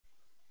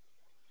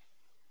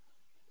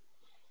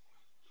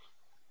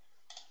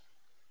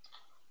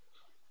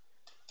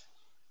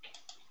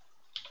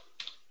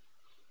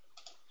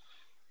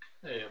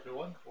Hey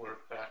everyone, we're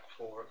back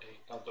for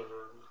another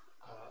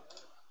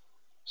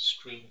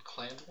streamed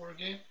clan war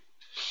game.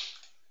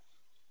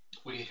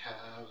 We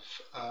have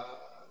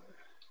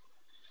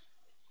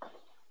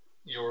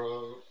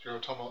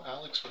Yoritomo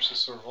Alex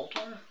versus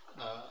SirVoltar.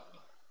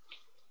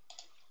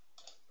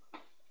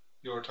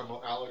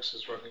 Yoritomo Alex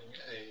is running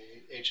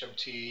a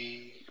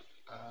HMT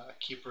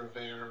Keeper of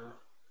Air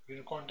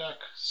Unicorn deck,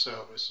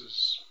 so this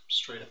is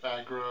straight up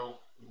aggro,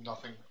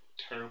 nothing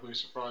terribly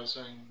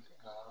surprising.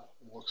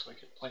 Looks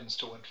like it plans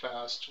to win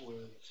fast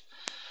with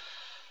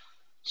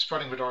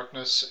Spreading the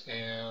Darkness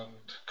and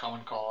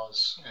Common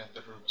Cause and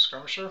the Room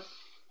Skirmisher.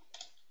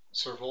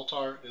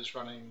 SirVoltar is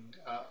running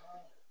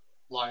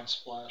Lion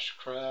Splash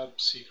Crab,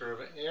 Seeker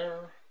of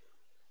Air.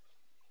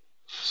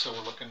 So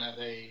we're looking at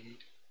a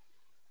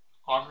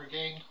honor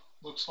gain,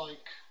 looks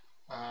like.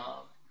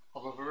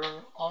 Although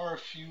there are a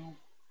few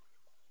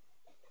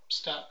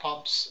stat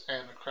pumps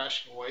and a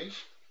crashing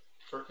wave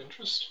for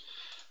interest.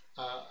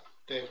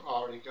 They've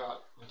already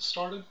got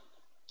started.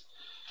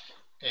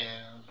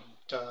 And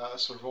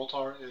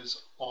SirVoltar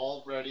is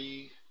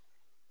already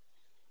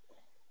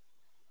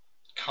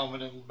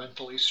coming in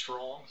mentally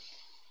strong.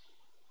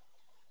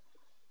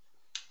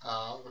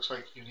 Looks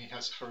like Uni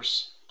has the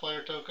first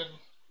player token.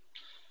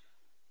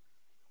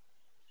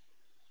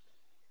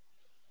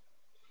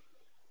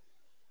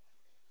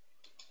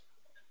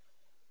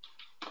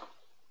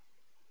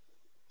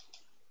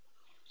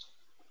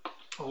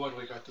 What do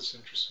we got that's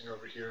interesting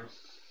over here?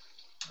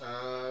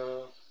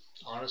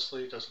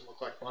 Honestly, doesn't look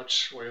like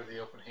much. Way of the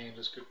open hand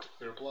is good to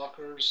clear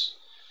blockers.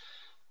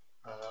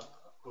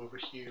 Over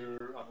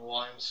here on the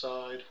lion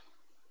side,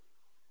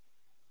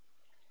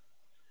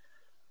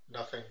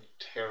 nothing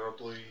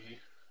terribly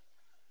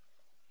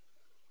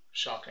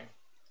shocking.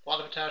 A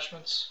lot of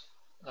attachments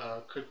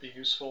could be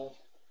useful,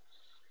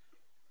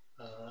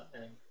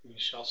 and we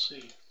shall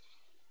see.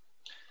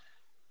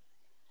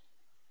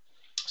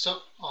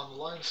 So, on the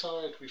lion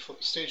side, we flip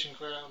a Staging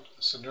Ground,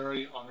 a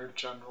Sonuri, Honored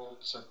General,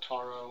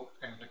 Zentaro,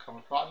 and a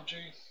Coma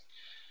Prodigy.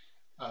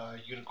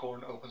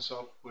 Unicorn opens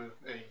up with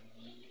a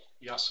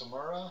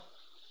Yasumura.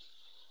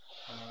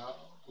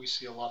 We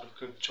see a lot of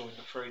good Join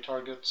the Fray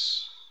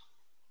targets.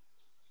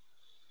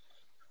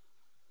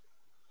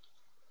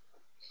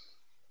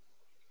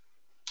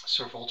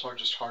 SirVoltar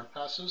just hard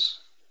passes.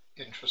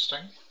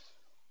 Interesting.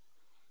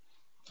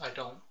 I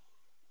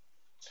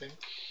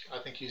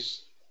think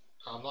he's...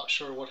 I'm not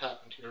sure what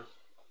happened here.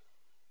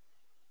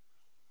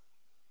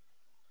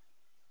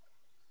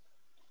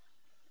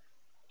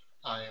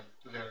 I am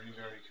very,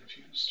 very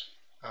confused.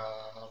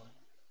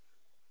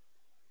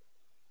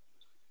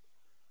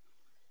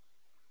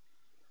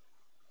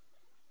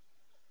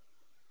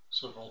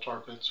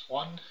 SirVoltar bids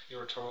 1,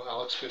 Yoritomo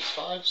Alex bids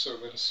 5, so we're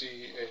going to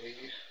see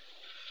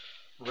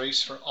a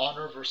race for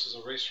honor versus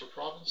a race for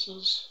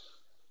provinces.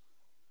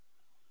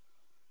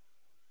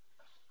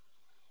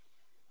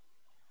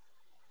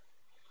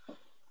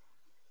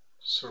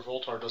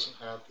 SirVoltar doesn't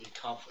have the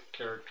conflict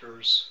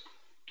characters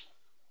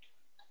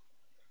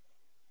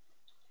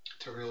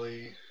to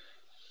really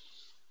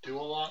do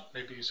a lot.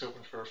 Maybe he's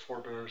hoping for a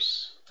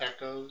Forebears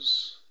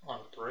Echoes on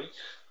a break.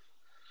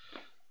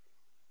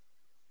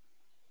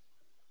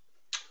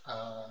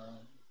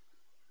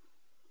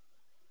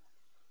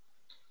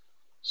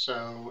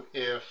 So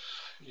if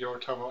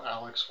Yoritomo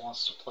Alex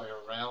wants to play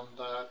around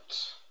that,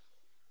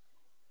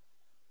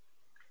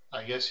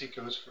 I guess he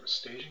goes for a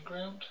Staging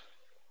Ground.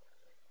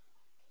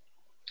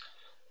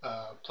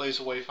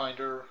 Plays a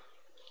Wayfinder,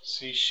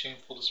 sees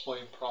Shameful Display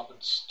in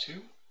Province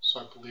 2,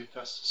 so I believe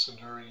that's the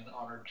Sonuri and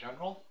Honored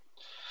General.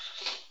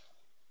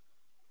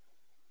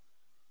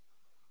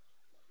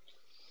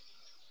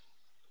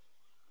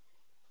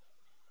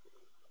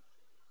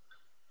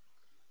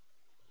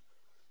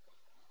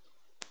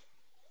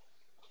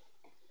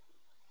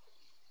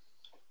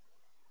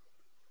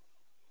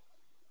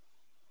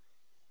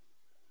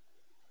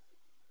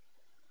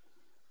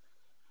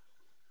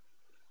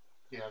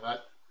 Yeah,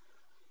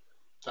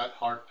 that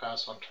hard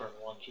pass on turn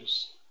 1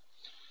 just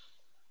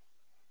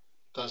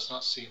does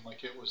not seem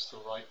like it was the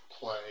right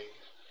play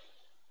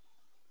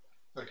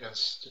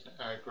against an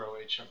aggro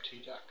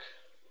HMT deck.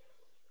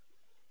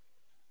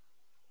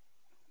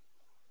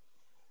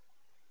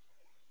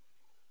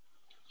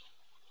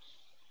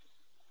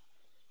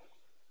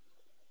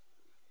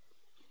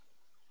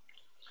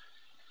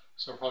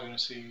 So we're probably going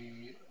to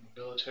see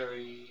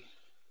military.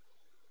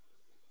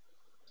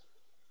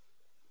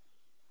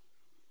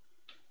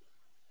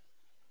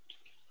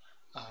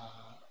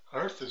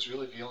 Earth is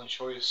really the only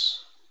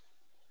choice.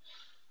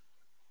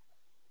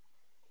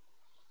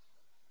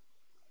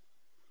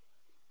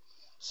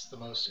 It's the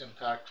most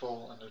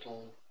impactful and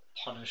it'll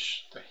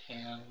punish the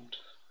hand.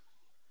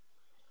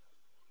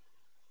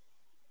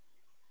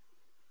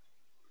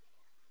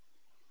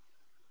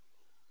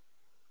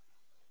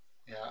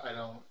 Yeah, I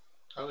don't...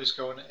 Oh, he's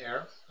going to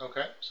air.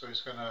 Okay, so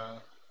he's going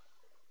to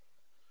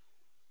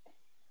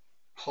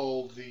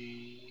pull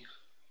the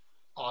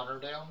honor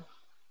down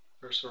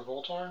for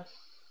SirVoltar.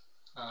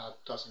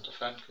 Doesn't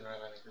defend, because I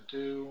don't have anything to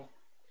do.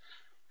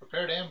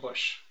 Prepared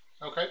ambush.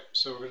 Okay,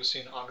 so we're going to see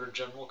an honored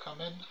general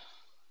come in.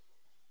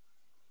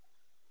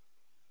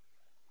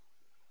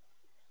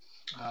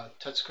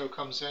 Tetsuko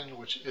comes in,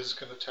 which is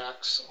going to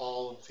tax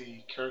all of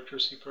the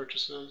characters he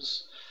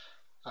purchases.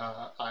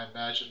 I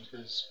imagine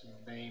his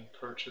main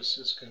purchase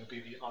is going to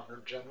be the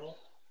honored general.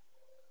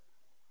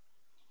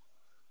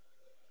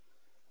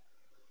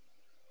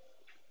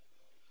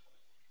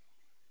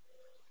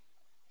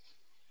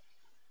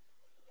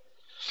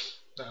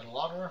 That'll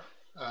honor.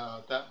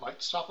 That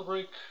might stop a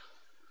break.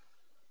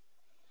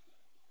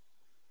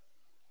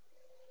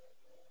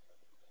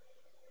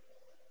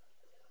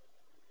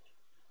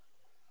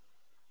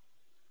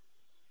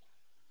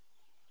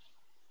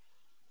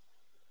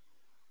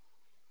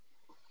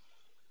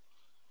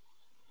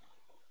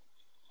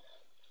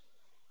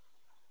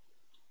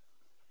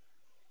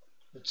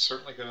 It's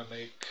certainly going to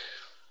make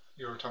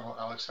Yoritomo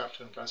Alex have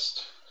to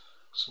invest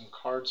some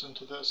cards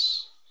into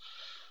this.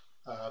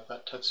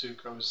 That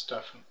Tetsuko is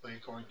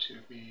definitely going to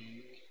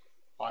be...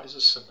 Why is a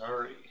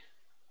Samuri?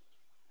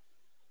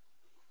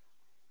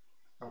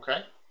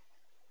 Okay.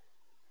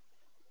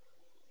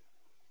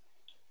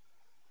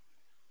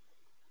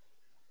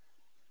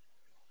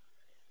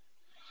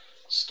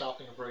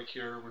 Stopping a break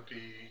here would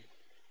be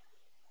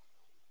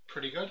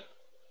pretty good.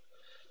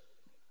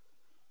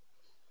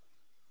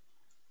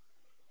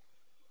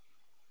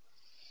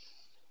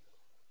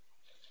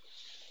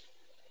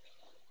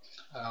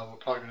 We're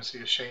probably going to see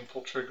a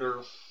shameful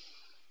trigger.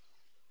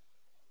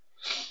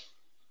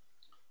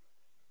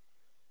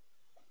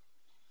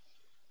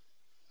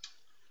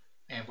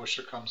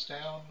 Ambusher comes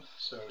down,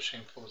 so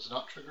shameful is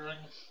not triggering.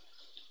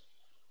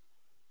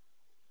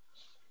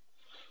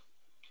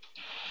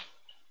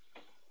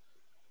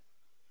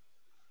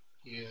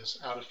 He is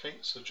out of fate,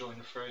 so join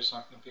the fray is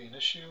not going to be an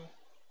issue.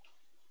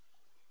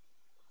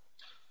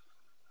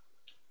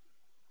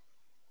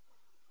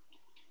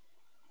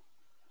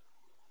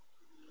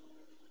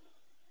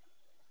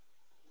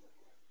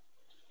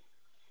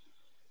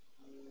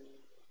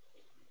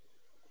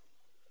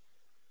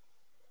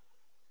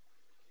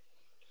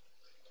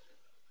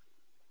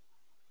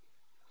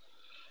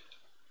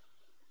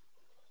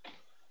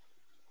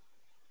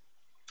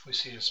 We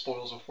see his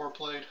spoils of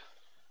foreplay.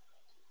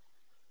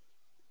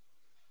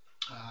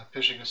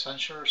 Pitching a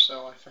censure,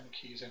 so I think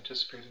he's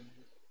anticipating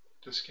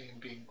this game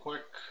being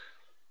quick.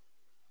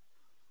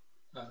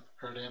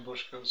 Prepared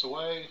ambush goes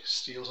away,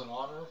 steals an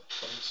honor,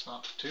 but it's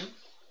not 2.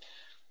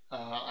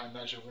 I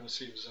imagine we're going to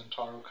see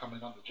Zentaro come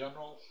in on the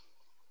general.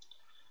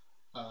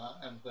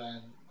 And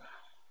then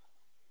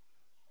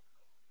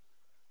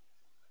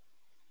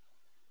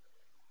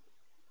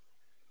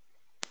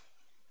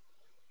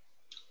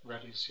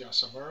ready's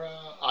Yasamura.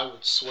 I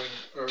would swing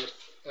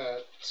Earth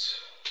at...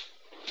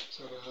 Is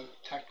that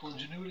a tactical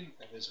ingenuity?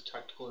 That is a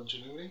tactical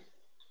ingenuity.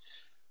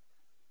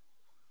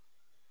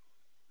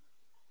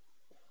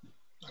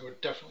 I would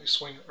definitely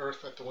swing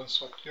Earth at the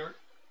windswept yurt.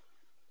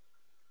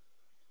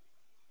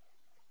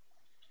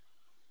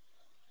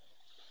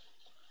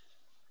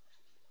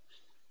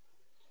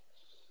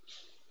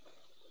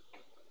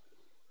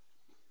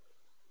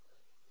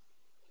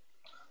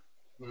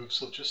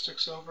 Moves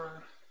logistics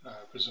over.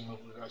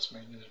 Presumably that's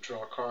mainly to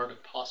draw a card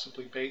and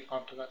possibly bait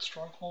onto that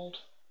stronghold.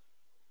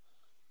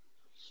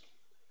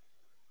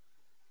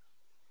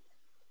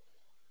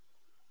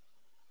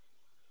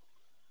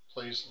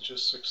 Plays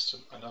logistics to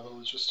another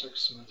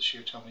logistics to move the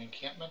Shiotomi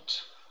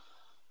encampment.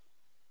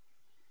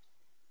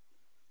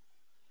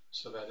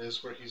 So that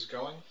is where he's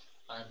going.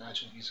 I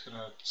imagine he's going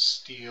to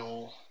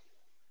steal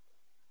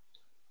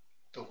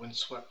the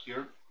windswept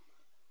yurt.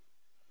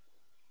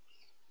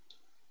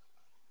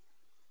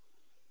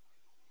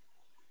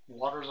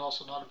 Water is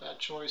also not a bad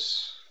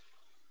choice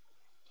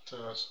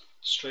to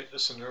straighten the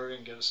scenario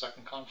and get a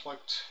second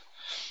conflict.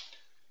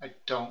 I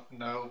don't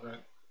know that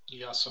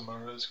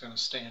Yasamura is going to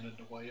stand in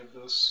the way of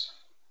this.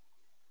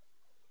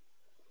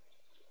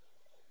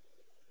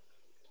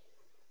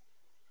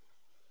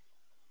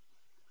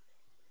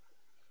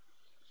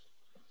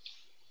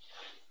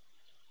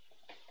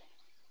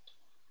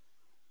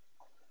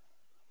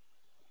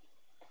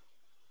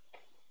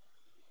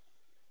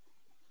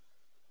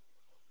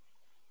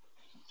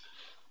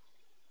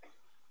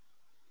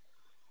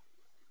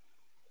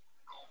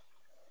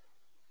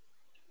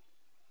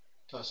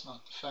 Does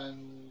not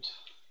defend.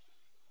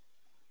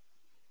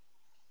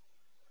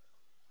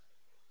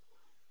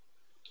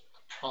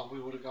 Probably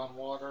would have gone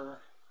water.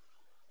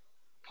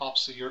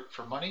 Pops the yurt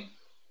for money.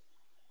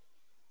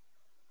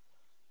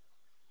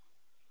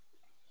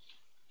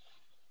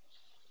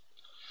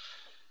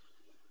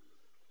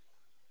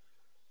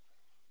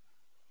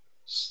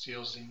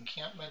 Steals the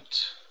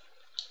encampment.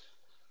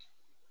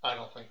 I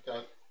don't think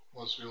that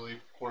was really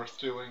worth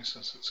doing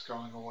since it's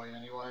going away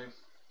anyway.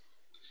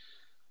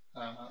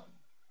 I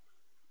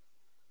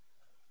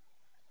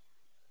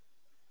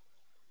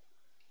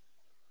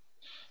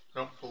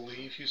don't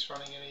believe he's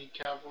running any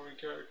cavalry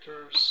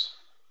characters.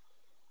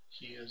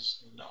 He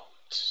is not.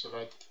 So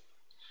that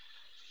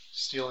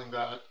stealing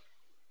that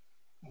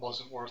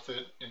wasn't worth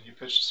it, and you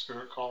pitched a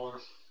Spirit Caller.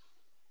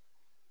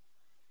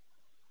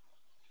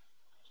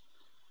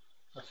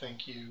 I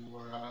think you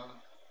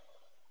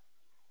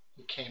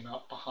came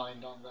out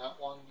behind on that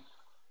one.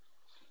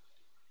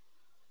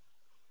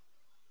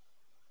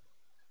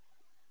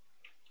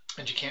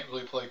 And you can't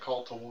really play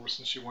Call to War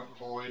since you went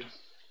Void,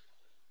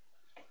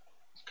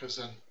 because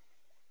then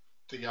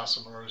the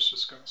Yasumura is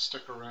just going to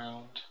stick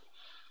around.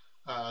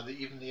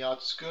 Even the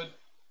odds is good.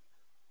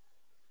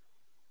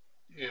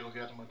 It'll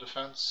get him a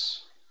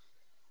defense.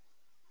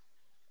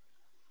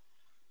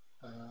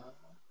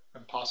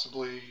 And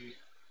possibly,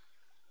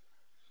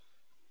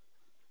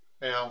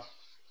 well,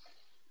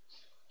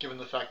 given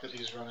the fact that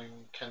he's running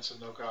Kensen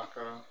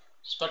Nogaka,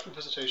 Spectral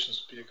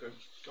Visitations would be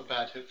a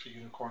bad hit for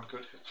Unicorn,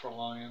 good hit for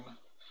Lion.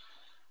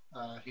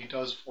 He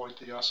does void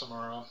the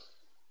Yasumura.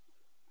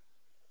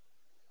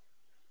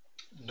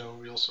 No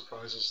real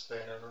surprises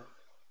there.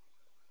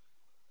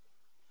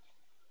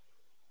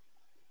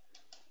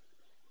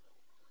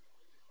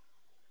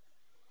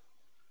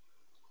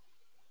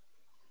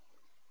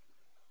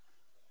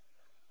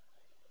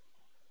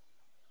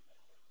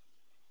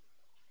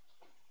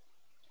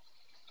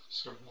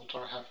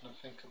 SirVoltar having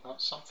to think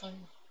about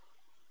something.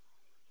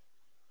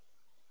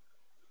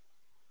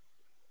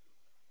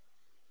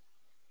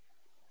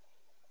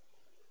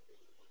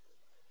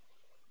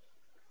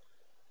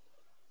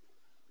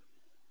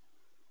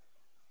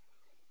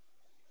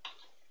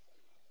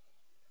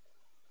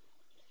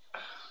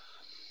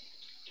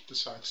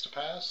 Decides to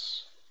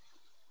pass.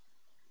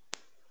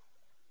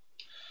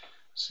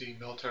 See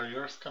Military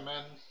Earth come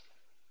in.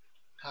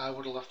 I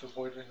would have left the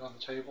Void Ring on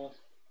the table.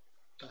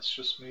 That's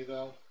just me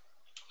though.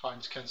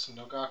 Finds Kensen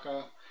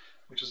Nogaka,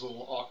 which is a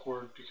little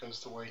awkward because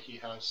the way he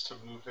has to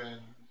move in,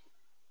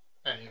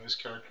 any of his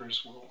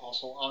characters will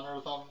also honor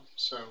them,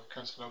 so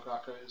Kensen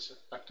Nogaka is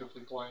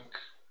effectively blank.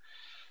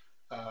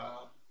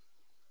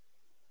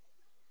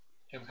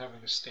 Him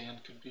having a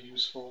stand could be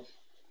useful,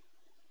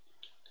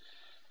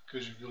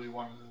 because you really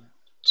wanted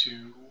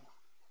to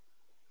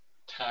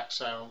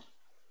tax out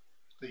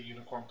the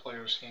Unicorn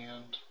player's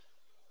hand.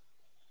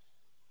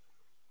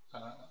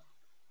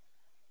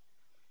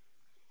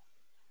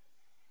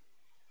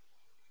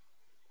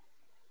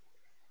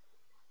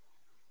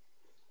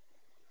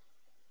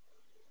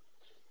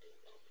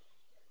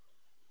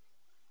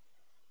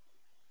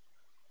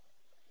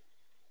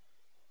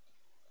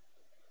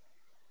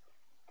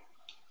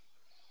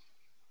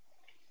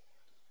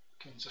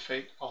 Gains a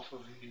fate off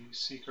of the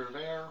Seeker of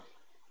Air.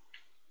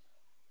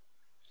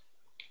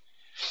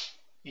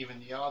 Even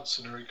the odds,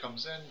 Sunuri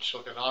comes in,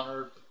 she'll get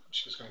honored, but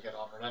she's going to get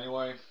honored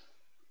anyway.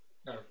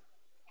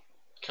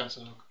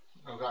 Kensen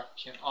Nogaka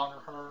can't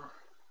honor her.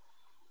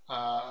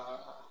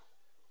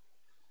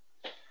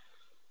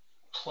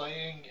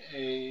 Playing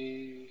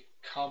a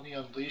Kami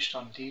Unleashed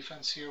on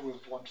defense here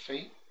with one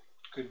fate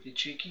could be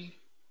cheeky,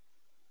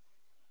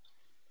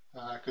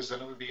 because then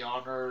it would be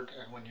honored,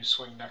 and when you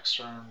swing next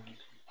turn, you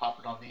can pop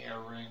it on the air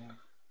ring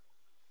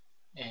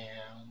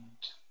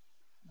and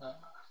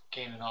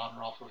gain an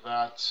honor off of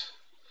that.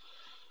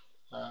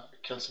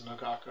 Kensen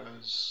Nogaka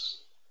is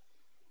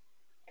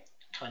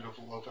kind of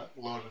low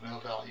to no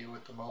value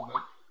at the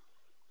moment.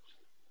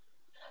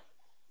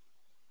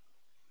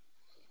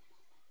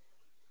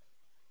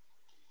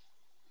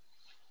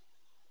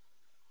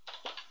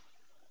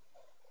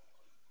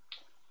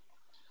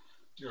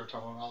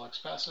 Yoritomo Alex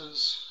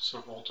passes,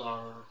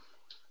 SirVoltar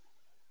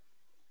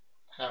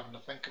having to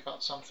think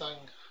about something.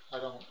 I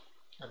don't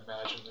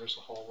imagine there's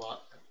a whole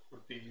lot that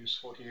would be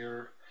useful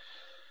here.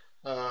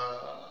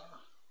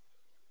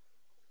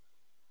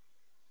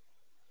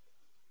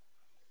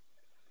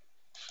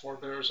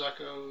 Forebear's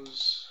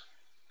Echoes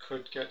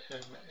could get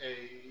him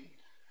a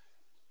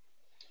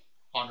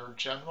Honored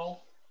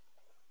General,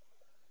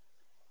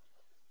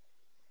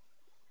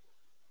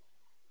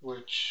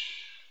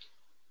 which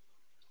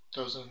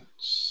doesn't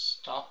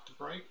stop the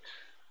break.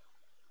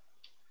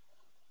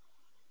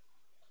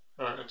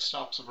 Or it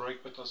stops the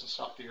break but doesn't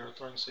stop the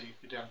Earth Ring, so you'd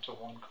be down to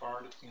one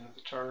card at the end of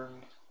the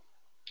turn.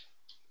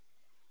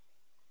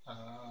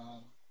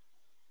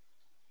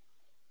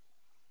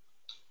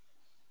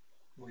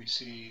 We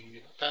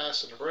see a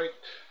pass and a break.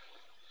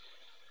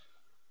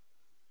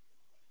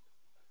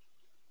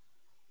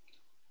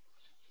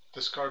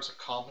 Discards a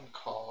Common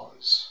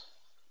Cause.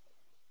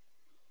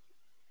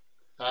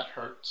 That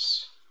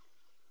hurts.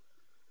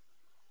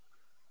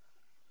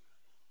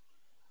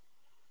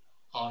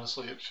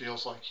 Honestly, it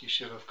feels like he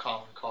should have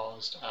Common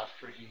Caused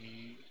after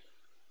he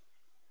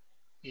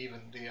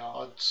evened the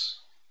odds,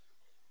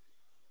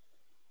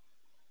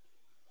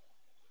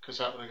 because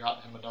that would have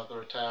gotten him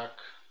another attack.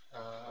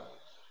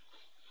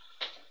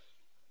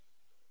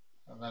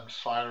 And then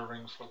Fire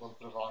Ring for a little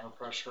bit of honor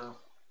pressure.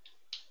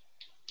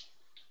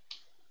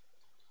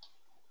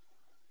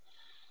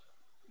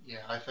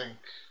 Yeah, I think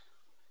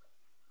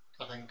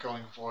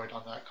going Void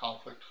on that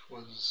conflict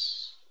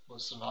was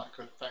a not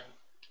good thing.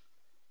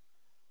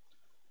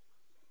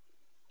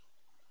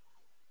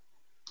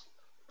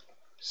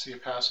 See a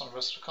pass on the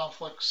rest of the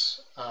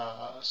conflicts.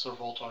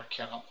 SirVoltar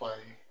cannot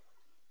play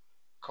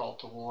Call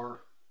to War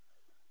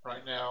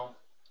right now.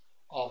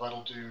 All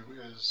that'll do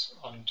is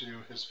undo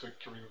his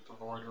victory with the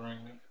Void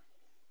Ring.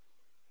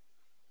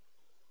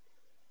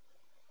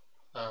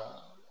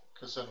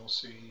 Because then we'll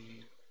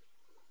see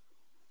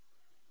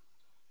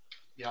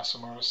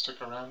Yasumura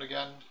stick around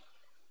again.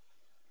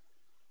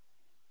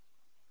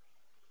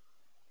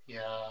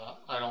 Yeah,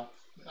 I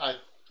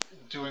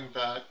doing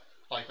that,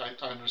 like, I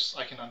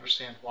can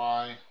understand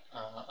why.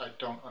 I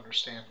don't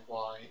understand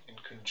why in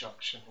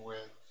conjunction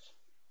with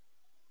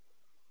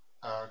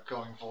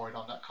going void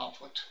on that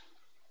conflict.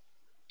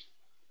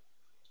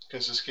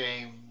 Because this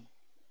game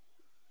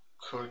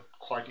could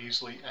quite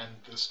easily end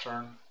this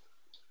turn,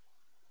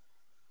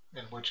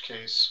 in which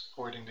case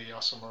voiding the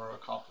Yasumura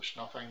accomplished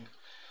nothing,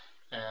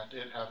 and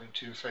it having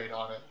 2 fade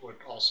on it would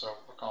also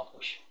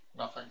accomplish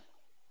nothing.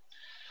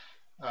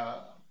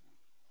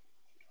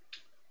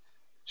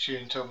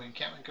 Yoritomo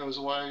encampment goes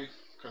away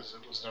because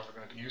it was never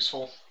going to be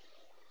useful.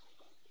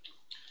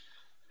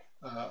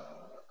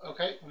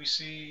 Okay, we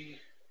see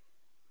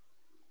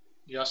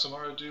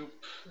Yasumura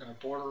dupe and a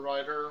border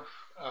rider.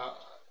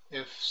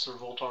 If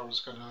SirVoltar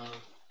was going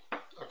to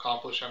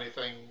accomplish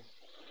anything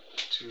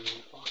to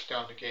lock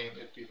down the game,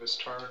 it'd be this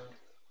turn.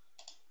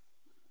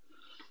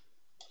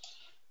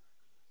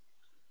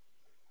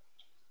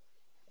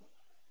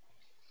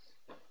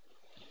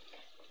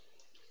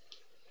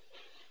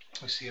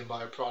 We see him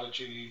buy a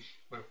Prodigy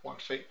with 1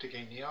 fate to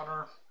gain the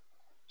honor.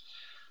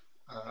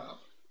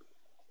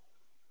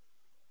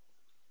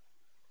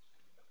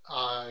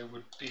 I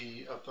would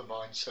be of the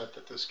mindset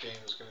that this game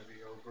is going to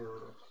be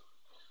over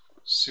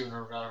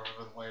sooner rather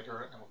than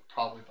later, and would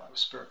probably buy the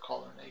Spirit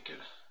Caller naked.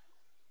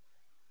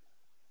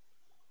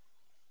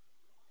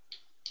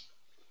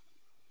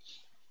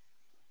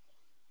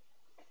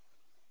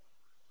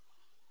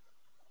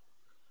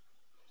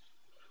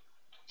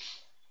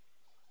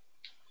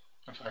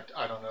 In fact,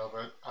 I don't know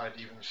that I'd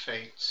even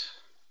fate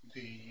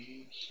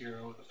the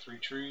hero of the 3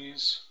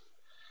 trees.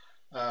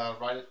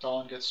 Right at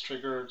Dawn gets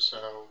triggered,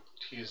 so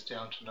he is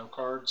down to no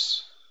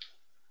cards.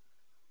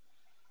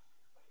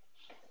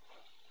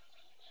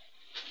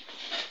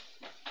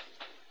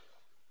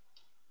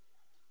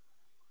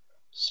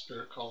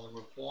 Spirit Caller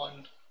with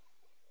 1.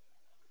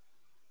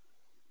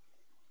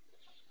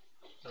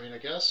 I mean, I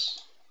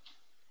guess.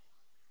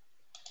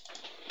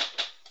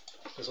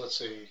 Because let's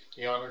see,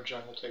 the Honor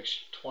General takes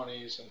you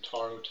 20s, and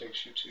Taro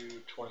takes you to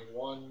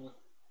 21,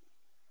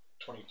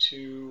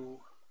 22.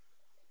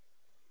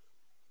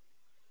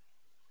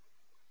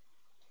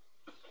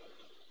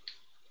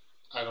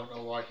 I don't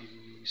know why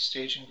he's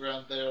staging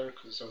ground there,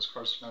 because those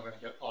cards are now going to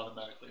get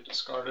automatically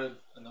discarded,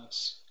 and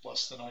that's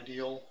less than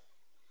ideal.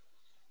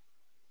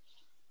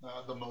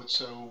 The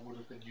Mozo would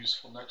have been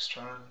useful next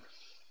turn.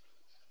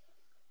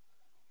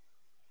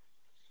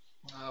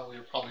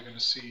 We're probably going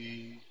to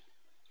see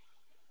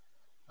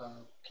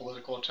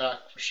political attack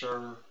for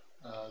sure.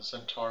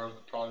 Zentaro and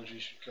the Prodigy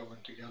should go in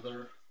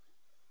together.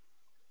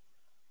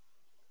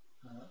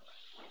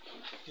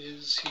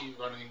 Is he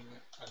running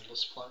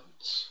Endless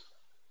Plains?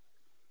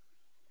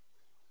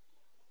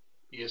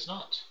 He is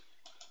not.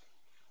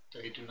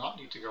 They do not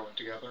need to go in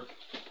together.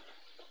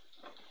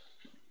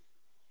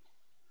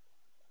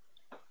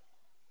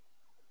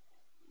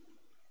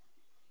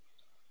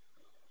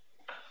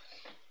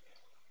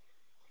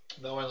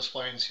 No Endless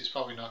Plains, he's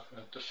probably not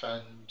going to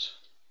defend.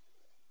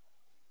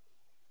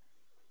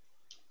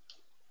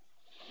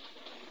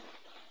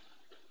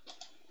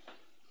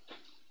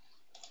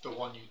 The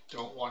one you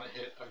don't want to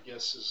hit, I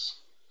guess, is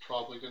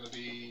probably going to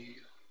be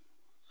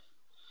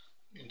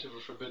into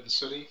the Forbidden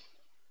City.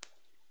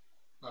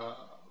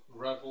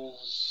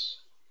 Rebels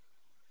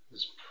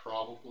is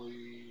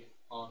probably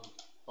on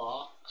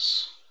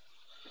box,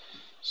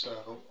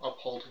 so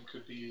upholding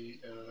could be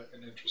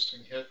an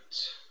interesting hit.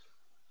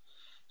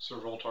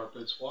 SirVoltar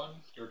bids 1,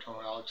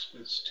 Yoritomo Alex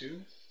bids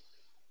 2.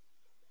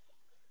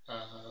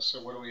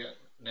 So what are we at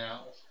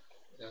now?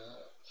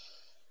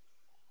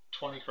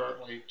 20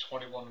 currently,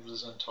 21 with the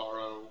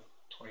Zentaro,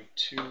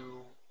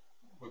 22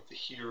 with the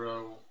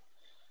hero,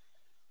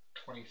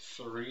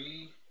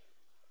 23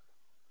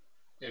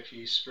 if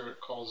he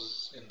Spirit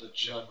Calls in the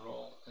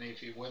general, and if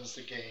he wins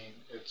the game,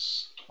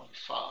 it's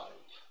 25.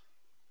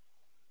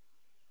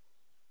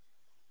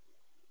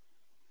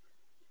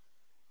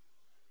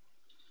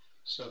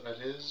 So that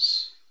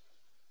is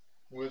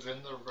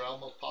within the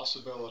realm of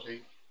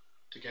possibility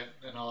to get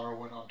an honor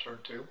win on turn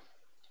 2.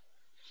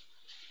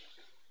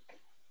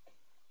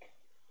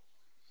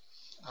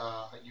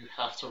 You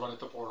have to run at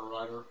the Border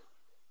Rider,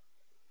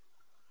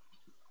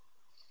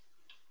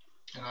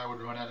 and I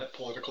would run at it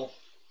political,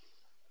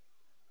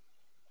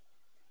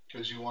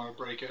 because you want to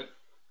break it.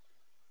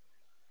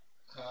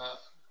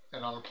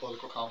 And on a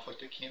political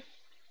conflict, it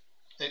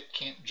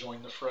can't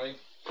join the fray.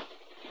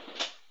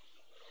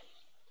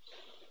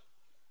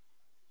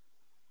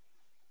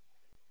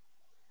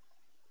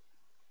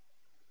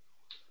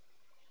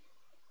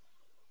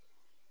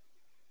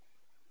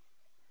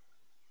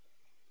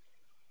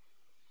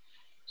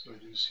 So we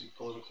do see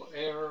political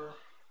error.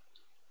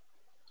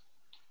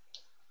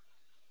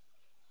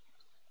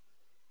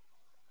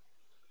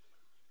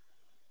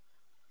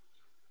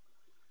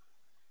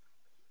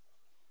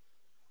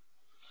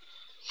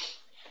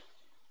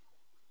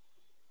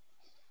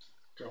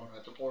 Going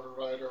at the Border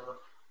Rider.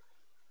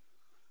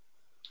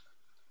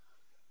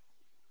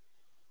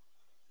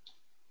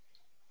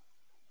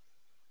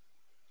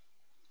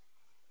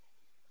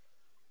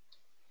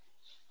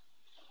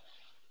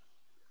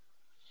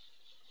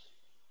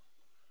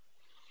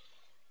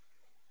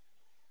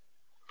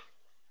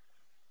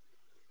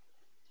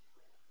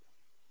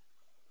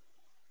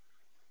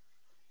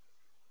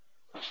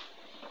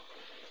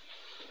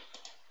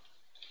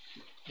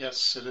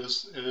 Yes, it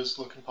is. It is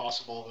looking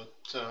possible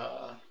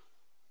that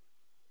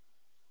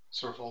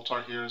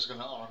SirVoltar here is going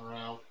to honor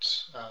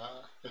out.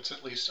 It's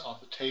at least on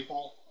the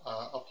table.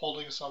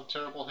 Upholding is not a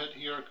terrible hit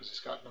here because he's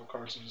got no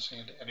cards in his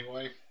hand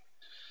anyway.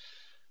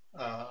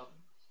 Um,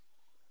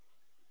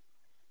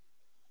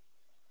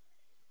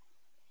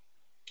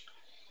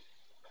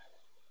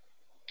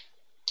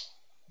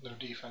 no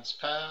defense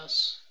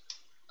pass.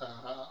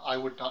 I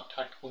would not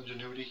tactical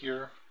ingenuity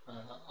here.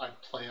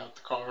 I'd play out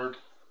the card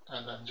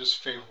and then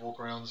just favorable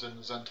grounds in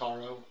the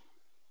Zentaro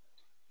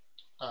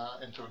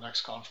into the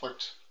next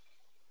conflict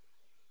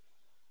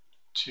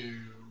to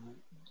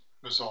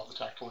resolve the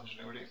tactical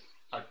ingenuity.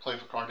 I'd play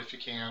the card if you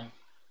can.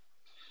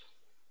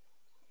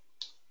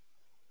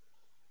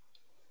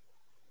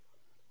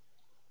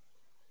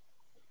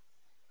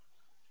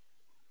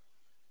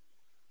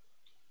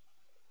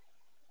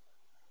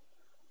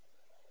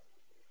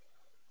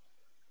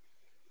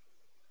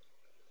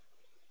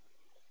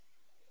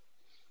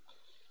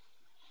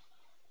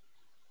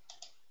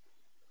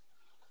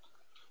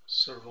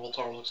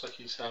 SirVoltar looks like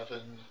he's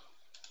having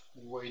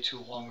way too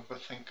long of a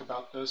think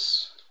about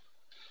this.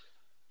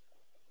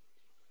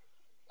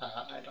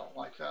 I don't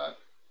like that.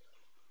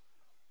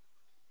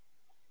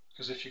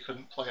 Because if you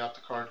couldn't play out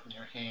the card in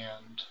your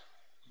hand,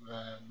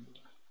 then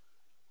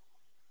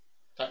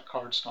that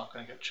card's not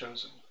going to get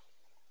chosen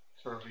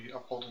for the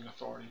upholding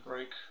authority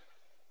break.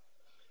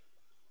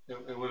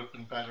 It would have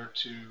been better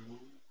to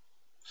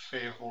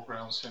favorable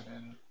grounds him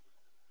in.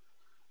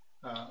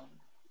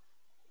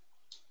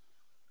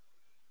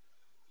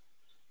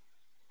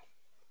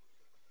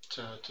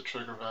 To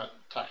trigger that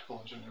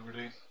tactical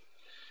ingenuity,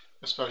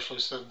 especially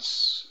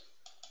since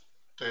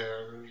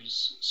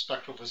there's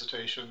spectral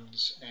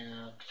visitations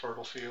and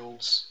fertile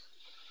fields.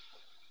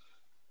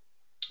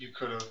 You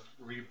could have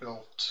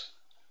rebuilt.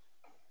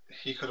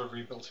 He could have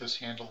rebuilt his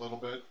hand a little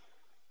bit.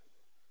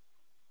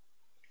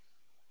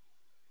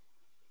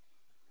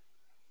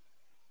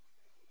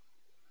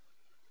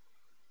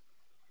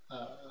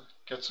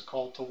 Gets a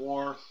call to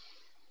war.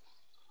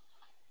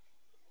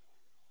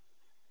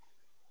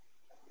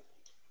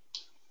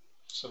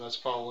 So that's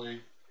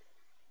probably.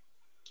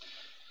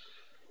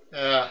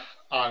 I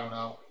don't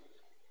know.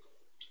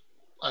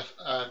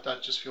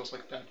 That just feels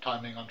like bad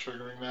timing on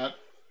triggering that.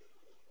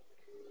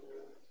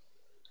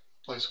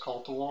 Plays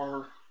call to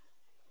war.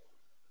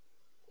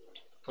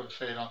 Put a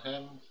fade on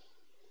him.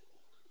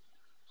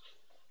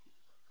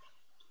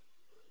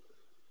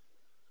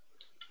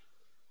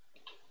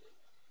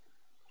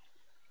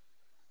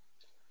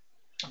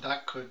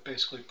 That could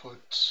basically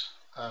put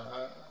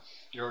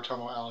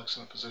Yoritomo Alex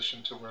in a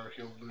position to where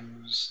he'll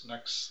lose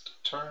next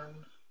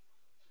turn.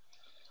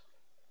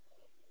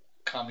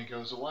 Kami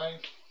goes away,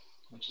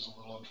 which is a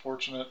little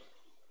unfortunate.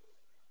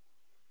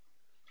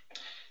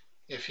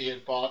 If he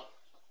had bought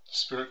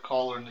Spirit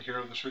Caller and the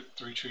Hero of the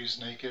Three Trees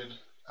naked,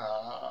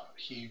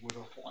 he would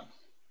have won.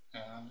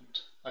 And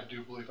I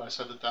do believe I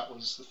said that that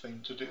was the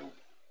thing to do.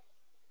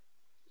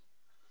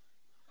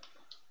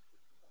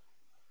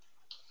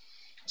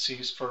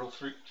 Sees fertile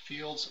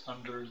fields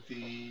under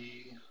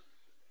the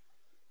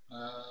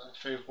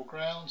favorable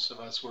ground, so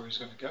that's where he's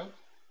going to go.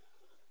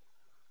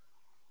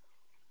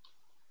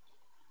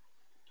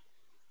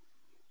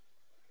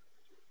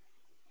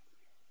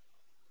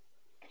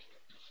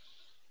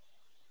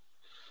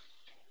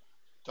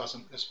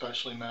 Doesn't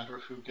especially matter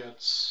who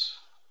gets.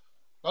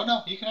 Oh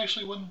no, he can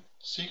actually win.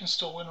 So he can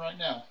still win right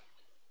now.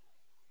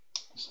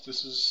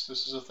 This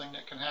is a thing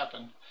that can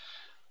happen.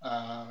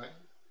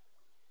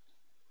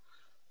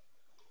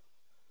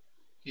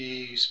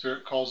 He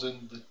Spirit calls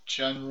in the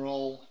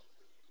general,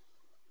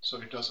 so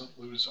he doesn't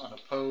lose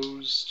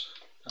unopposed.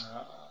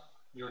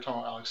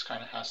 Yoritomo Alex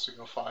kind of has to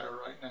go fire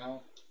right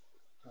now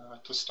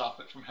to stop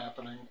it from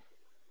happening.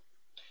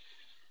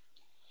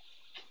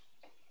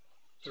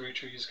 Three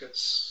Trees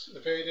gets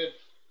evaded.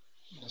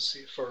 Let's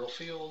see, Fertile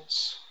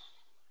Fields.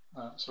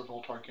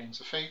 SirVoltar gains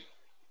a fate,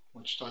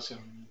 which does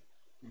him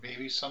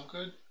maybe some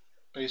good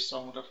based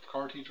on whatever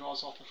card he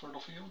draws off the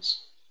Fertile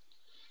Fields.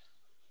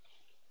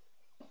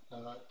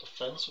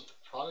 Defense with the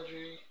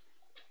Prodigy.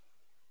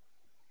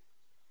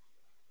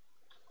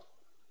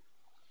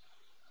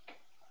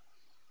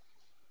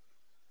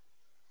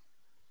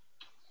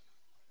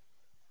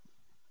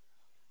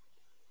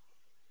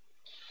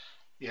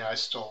 Yeah, I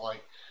still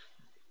like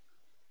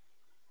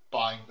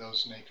buying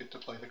those naked to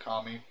play the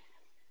Kami,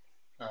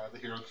 the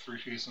Hero of the Three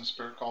Trees and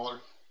Spirit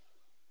Caller.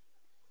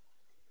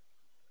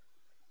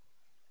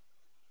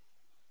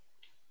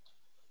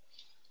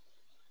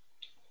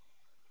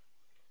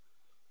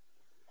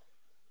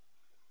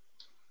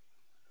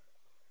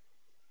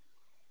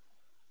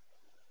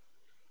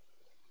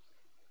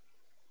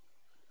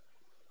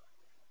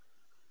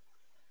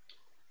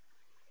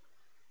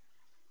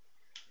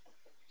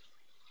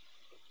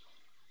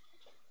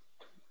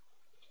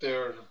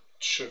 There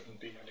shouldn't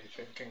be any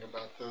thinking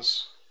about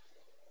this.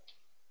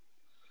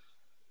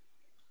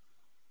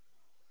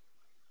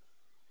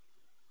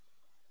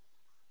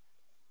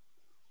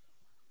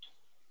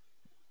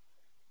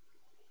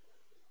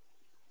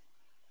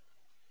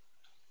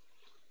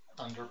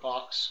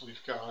 underbox,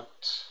 we've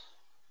got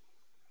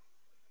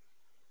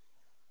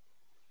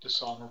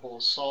dishonorable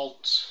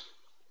assault.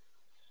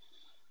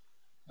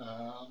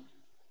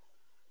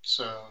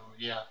 So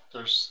yeah,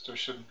 there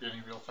shouldn't be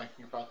any real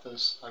thinking about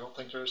this. I don't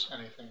think there's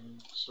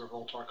anything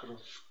SirVoltar could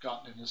have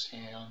gotten in his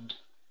hand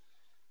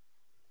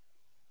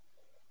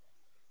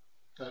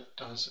that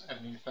does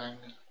anything,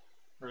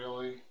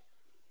 really.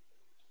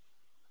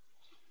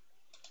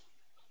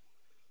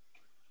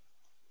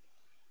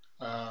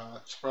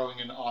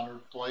 Throwing an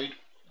Honored Blade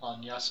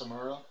on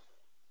Yasamura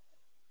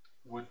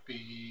would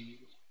be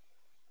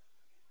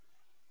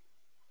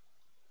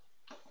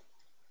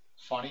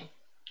funny.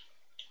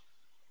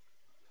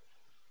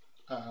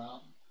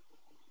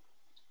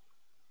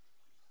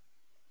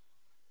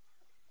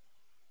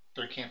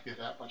 There can't be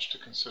that much to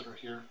consider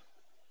here.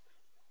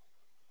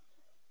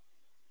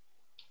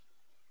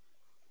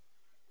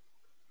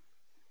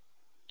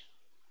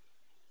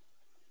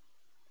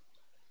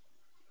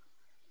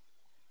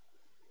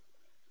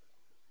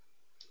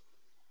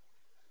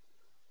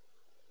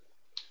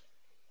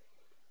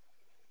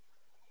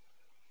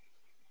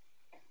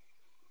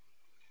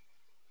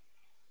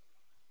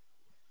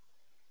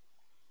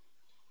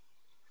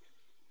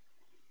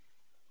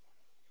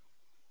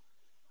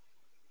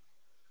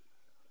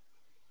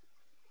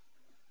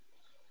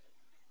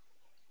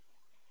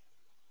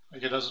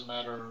 Like, it doesn't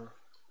matter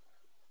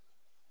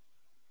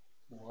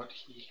what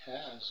he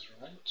has,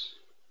 right?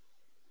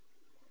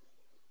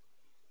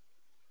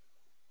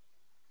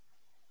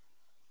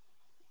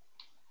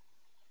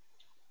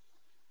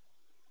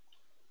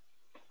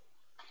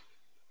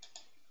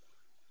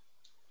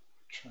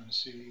 Trying to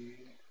see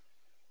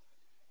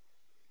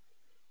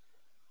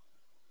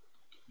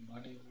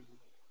money.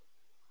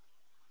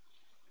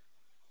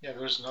 Yeah,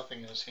 there's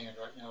nothing in his hand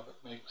right now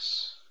that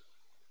makes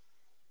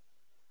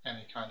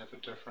any kind of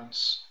a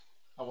difference.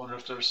 I wonder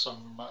if there's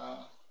some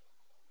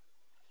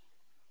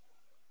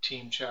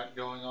team chat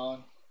going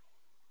on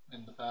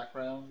in the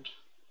background.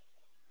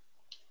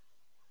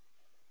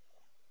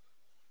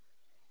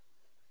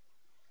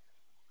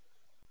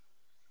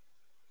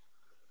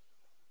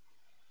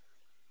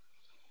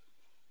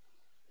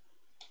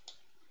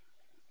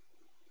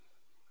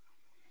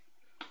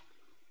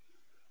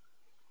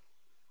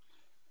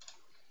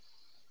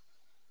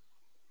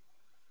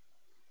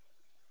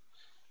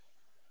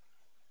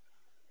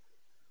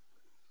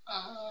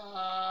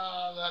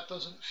 That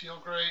doesn't feel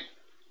great.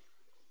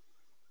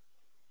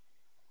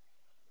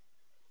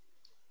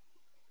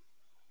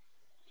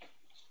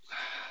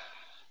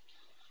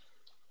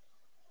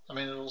 I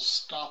mean, it'll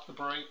stop the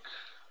break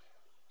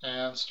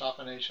and stop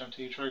an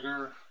HMT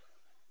trigger.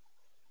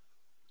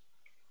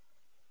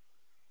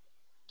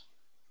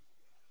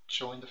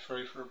 Join the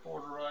fray for a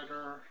Border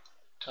Rider.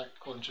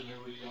 Tactical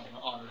Ingenuity on the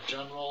Honor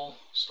General.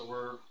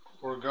 So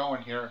we're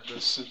going here.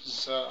 This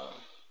is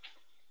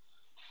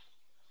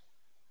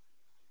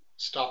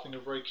stopping the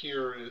break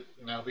here. It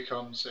now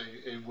becomes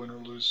a win or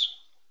lose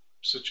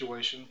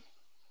situation.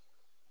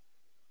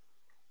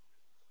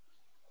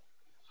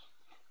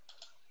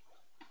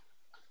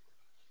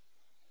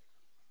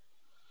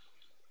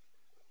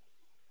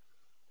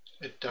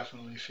 It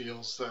definitely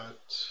feels that.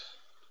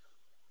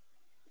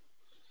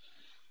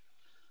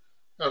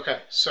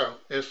 Okay, so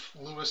if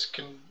Lewis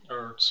can,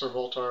 or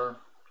SirVoltar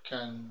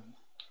can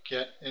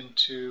get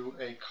into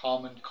a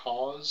common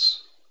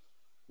cause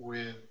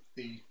with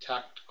the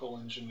Tactical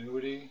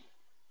Ingenuity,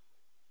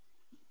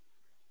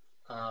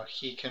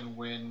 he can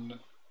win.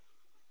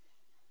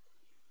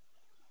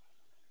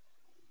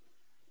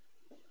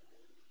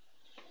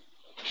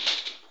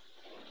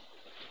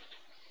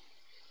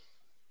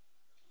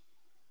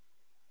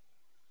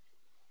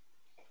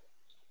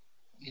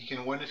 He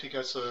can win if he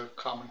gets a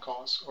common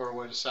cause or a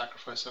way to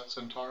sacrifice that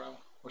Centauro,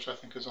 which I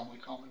think is only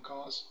common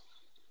cause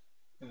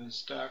in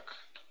his deck.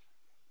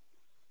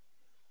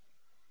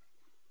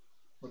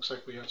 Looks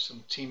like we have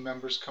some team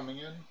members coming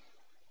in.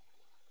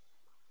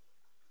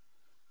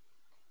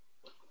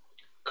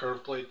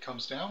 Curve Blade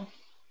comes down.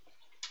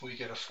 We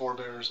get a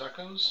Forebear's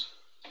Echoes.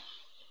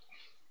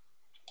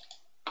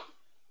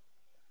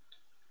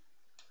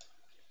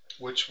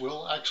 Which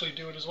will actually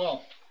do it as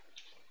well.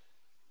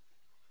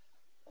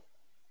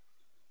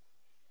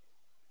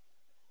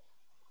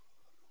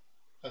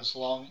 As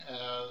long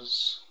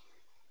as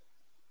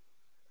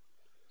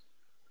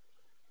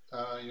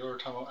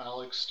Yoritomo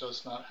Alex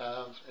does not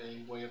have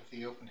a Way of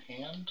the Open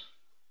Hand.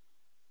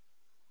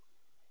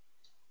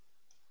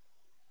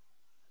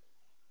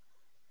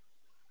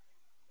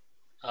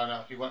 Oh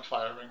no, he went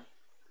Fire Ring.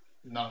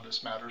 None of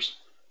this matters.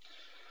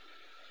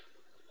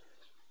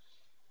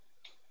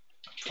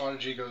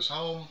 Prodigy goes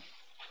home.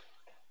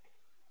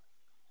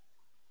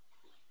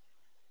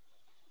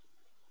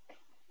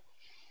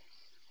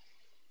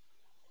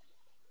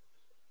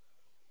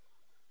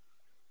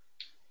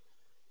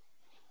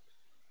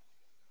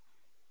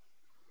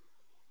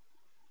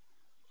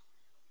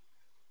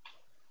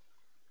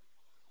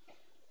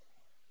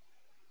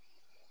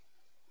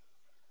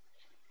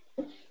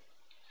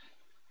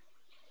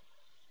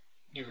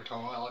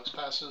 Yoritomo Alex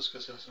passes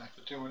because he doesn't have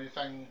to do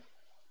anything.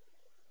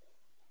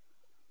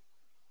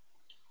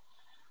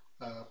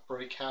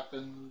 Break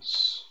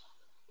happens.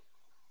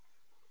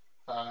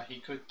 He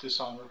could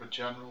dishonor the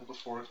general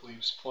before it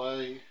leaves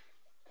play.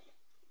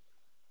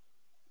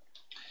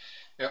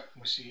 Yep,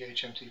 we see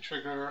HMT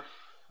trigger.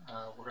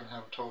 We're going to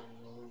have a total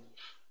of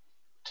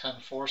 10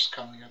 force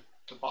coming at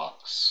the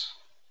box.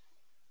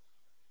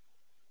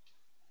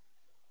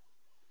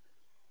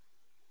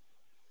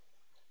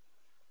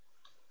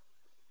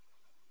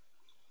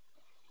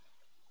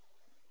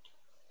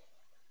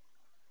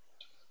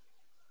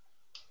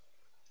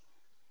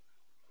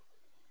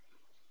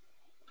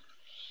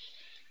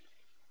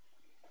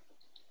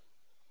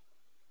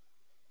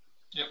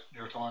 Yep,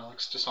 Yoritomo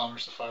Alex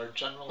dishonors the fired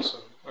general,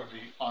 or the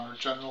honored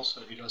general,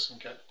 so he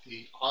doesn't get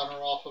the honor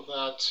off of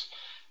that.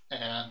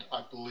 And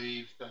I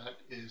believe that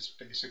is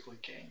basically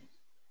game.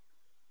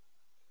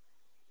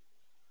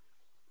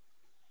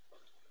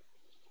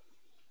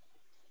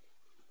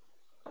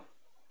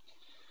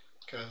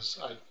 Because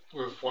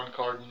with one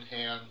card in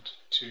hand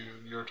to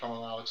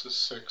Yoritomo Alex's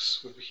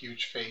 6 with a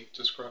huge fate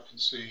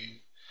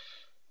discrepancy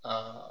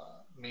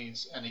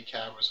means any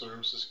cab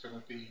reserves is going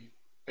to be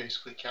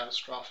basically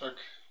catastrophic.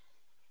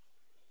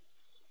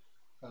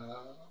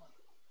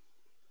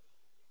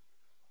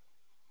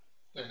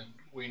 And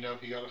we know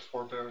he got a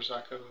 4 Bears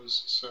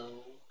Echoes,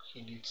 so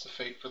he needs the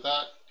fate for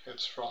that.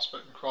 Hits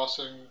Frostbitten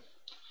Crossing.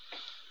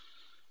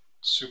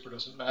 Super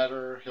doesn't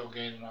matter. He'll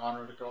gain an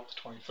honor to go up to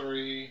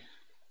 23.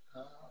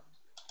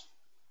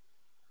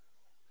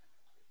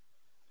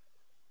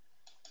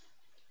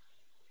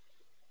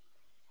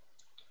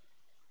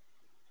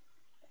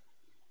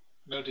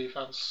 No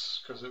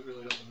defense, because it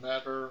really doesn't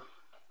matter.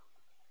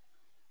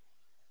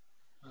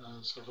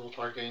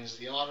 SirVoltar gains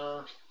the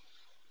honor.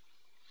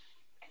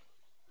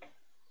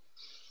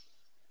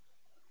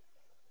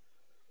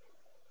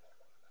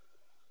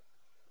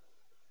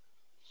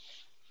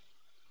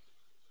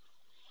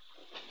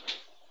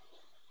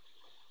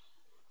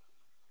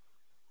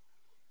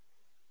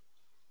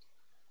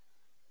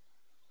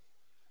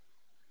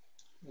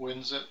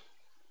 Wins it,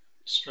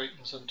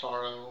 straightens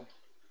Zentaro,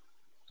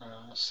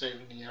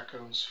 saving the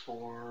Echoes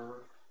for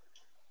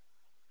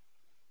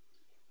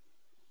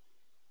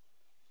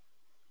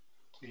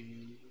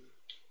the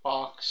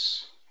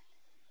box,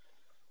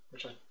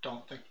 which I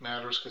don't think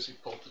matters because he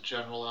pulled the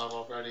general out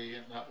already,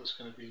 and that was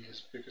going to be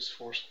his biggest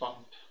force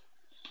bump.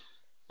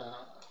 I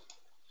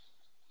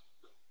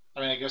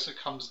mean, I guess it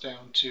comes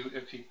down to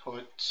if he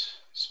put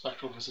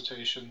Spectral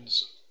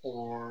Visitations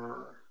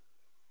or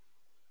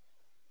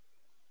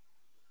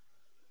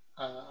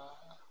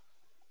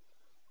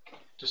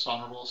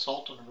Dishonorable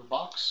Assault under the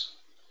box.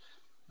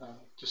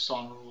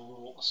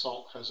 Dishonorable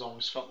Assault has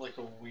always felt like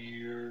a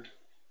weird...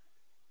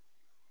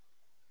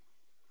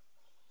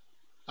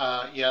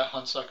 yeah,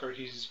 Hunsucker,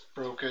 he's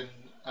broken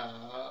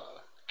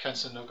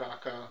Kensen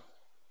Nogaka,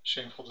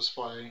 Shameful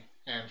Display,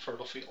 and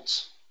Fertile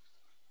Fields.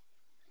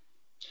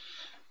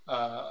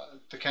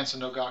 The Kensen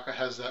Nogaka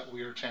has that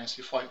weird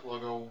Fantasy Flight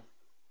logo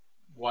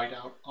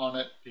whiteout on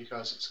it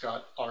because it's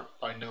got art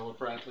by Noah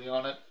Bradley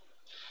on it.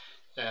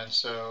 And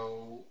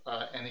so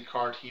any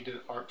card he did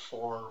art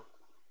for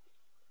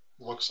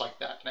looks like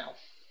that now.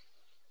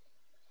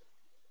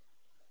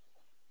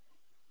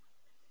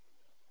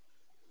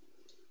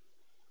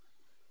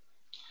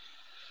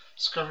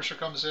 Skirmisher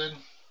comes in.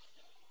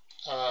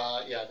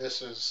 Yeah,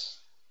 this is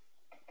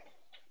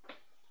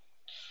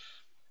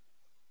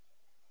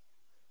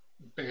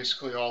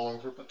basically all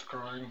over but the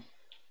crying.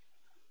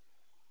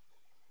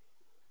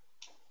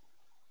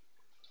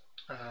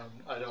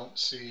 I don't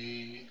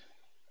see...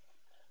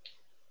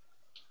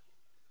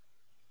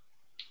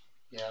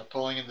 Yeah,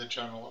 pulling in the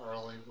general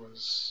early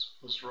was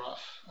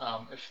rough.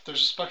 If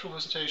there's Spectral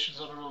Visitations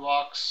under the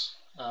box,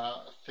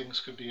 things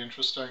could be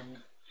interesting.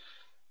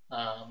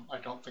 I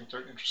don't think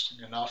they're interesting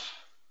enough.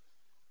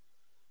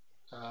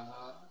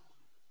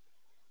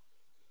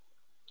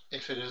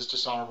 If it is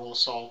Dishonorable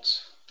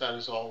Assault, that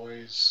is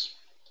always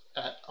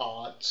at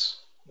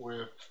odds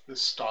with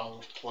this style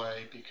of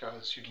play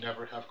because you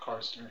never have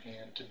cards in your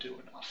hand to do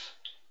enough.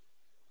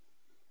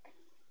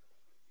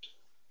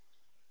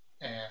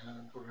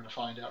 And we're going to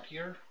find out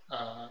here.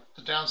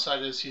 The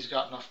downside is he's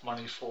got enough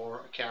money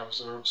for a Cav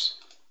Reserves,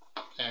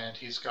 and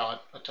he's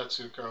got a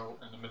Tetsuko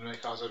and a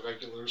Minmei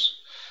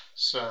regulars,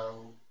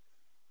 so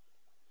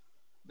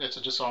it's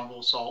a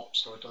Dishonorable Assault,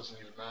 so it doesn't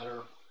even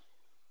matter.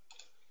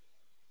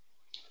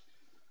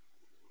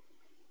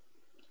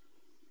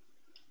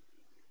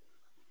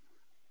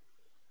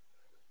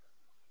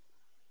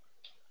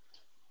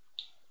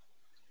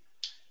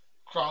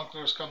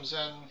 Chroniclers comes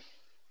in,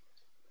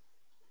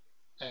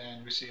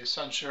 and we see a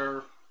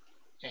censure,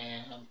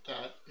 and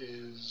that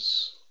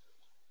is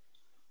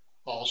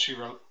all she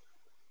wrote.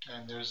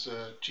 And there's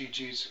a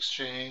GG's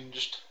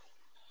exchanged.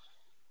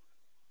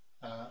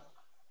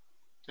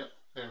 Yep,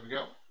 there we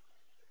go.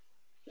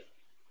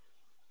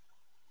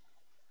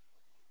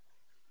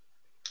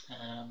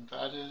 And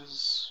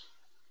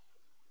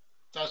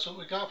that's what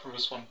we got for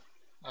this one.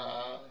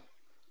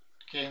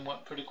 Game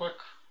went pretty quick.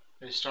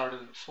 They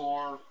started at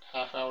 4,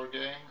 half-hour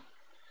game.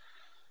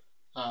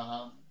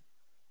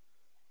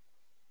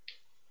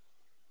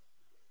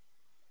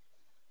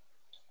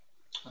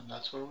 And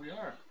that's where we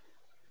are.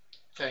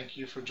 Thank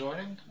you for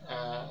joining,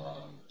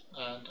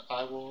 and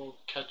I will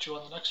catch you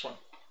on the next one.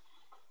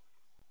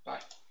 Bye.